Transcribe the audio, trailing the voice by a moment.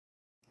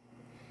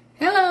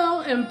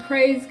and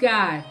praise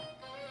God.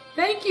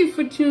 Thank you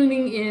for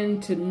tuning in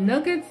to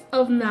Nuggets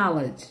of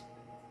Knowledge.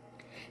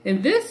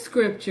 In this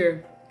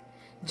scripture,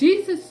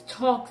 Jesus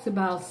talks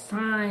about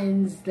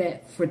signs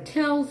that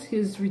foretells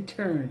his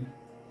return.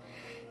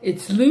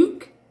 It's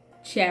Luke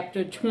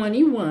chapter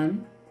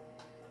 21,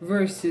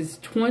 verses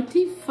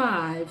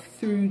 25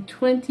 through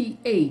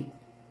 28.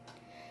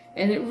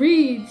 And it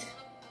reads,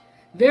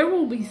 "There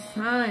will be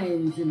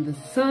signs in the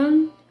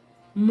sun,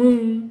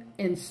 moon,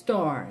 and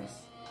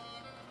stars.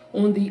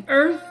 On the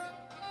earth,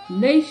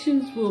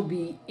 nations will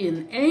be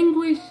in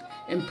anguish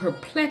and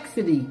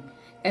perplexity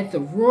at the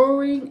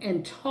roaring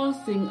and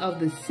tossing of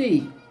the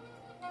sea.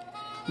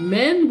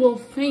 Men will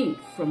faint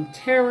from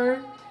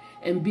terror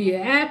and be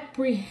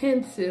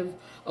apprehensive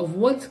of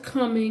what's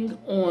coming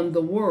on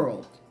the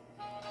world.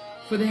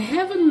 For the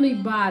heavenly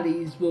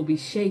bodies will be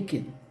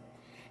shaken.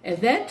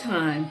 At that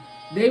time,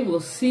 they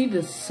will see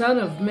the Son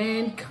of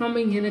Man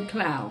coming in a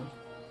cloud,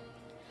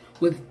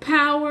 with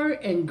power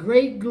and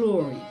great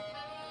glory.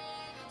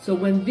 So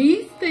when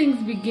these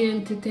things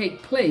begin to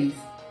take place,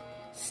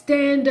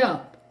 stand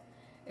up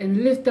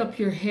and lift up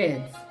your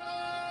heads,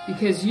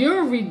 because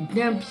your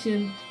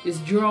redemption is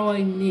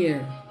drawing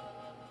near."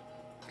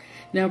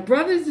 Now,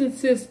 brothers and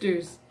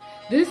sisters,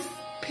 this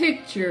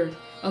picture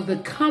of the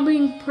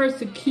coming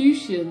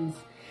persecutions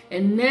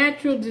and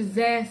natural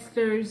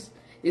disasters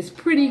is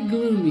pretty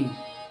gloomy.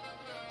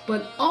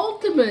 But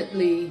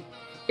ultimately,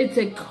 it's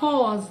a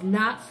cause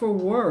not for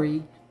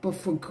worry, but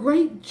for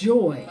great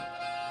joy.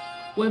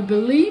 When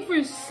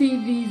believers see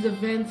these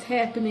events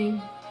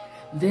happening,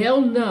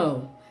 they'll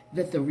know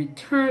that the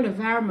return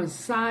of our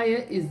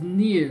Messiah is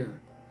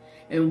near,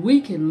 and we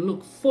can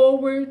look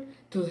forward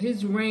to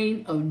his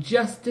reign of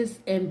justice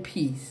and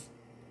peace.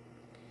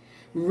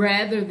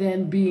 Rather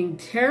than being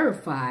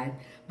terrified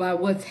by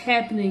what's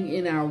happening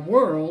in our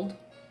world,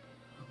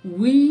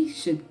 we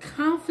should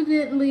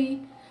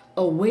confidently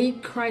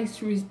await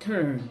Christ's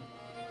return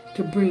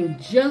to bring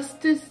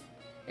justice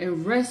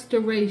and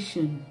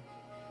restoration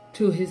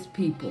to his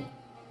people.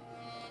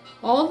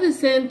 All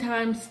this end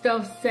time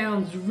stuff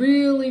sounds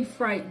really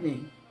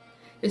frightening,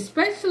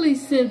 especially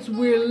since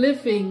we're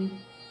living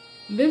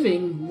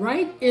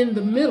right in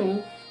the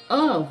middle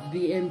of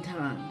the end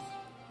times.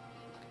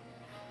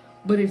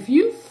 But if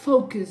you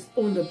focus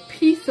on the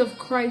peace of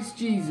Christ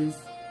Jesus,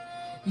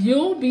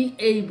 you'll be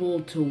able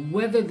to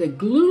weather the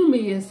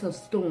gloomiest of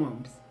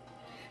storms,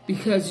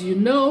 because you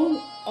know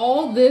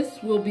all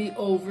this will be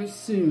over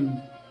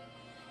soon,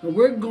 and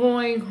we're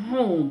going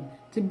home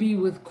to be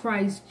with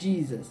Christ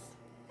Jesus.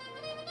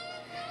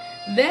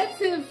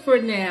 That's it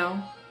for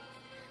now,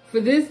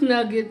 for this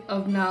Nugget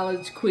of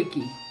Knowledge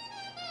Quickie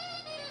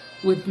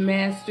with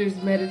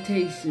Master's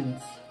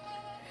Meditations.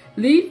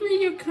 Leave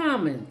me your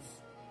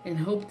comments and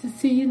hope to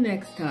see you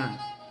next time.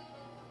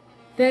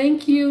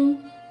 Thank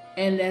you,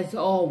 and as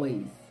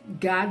always,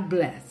 God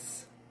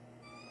bless.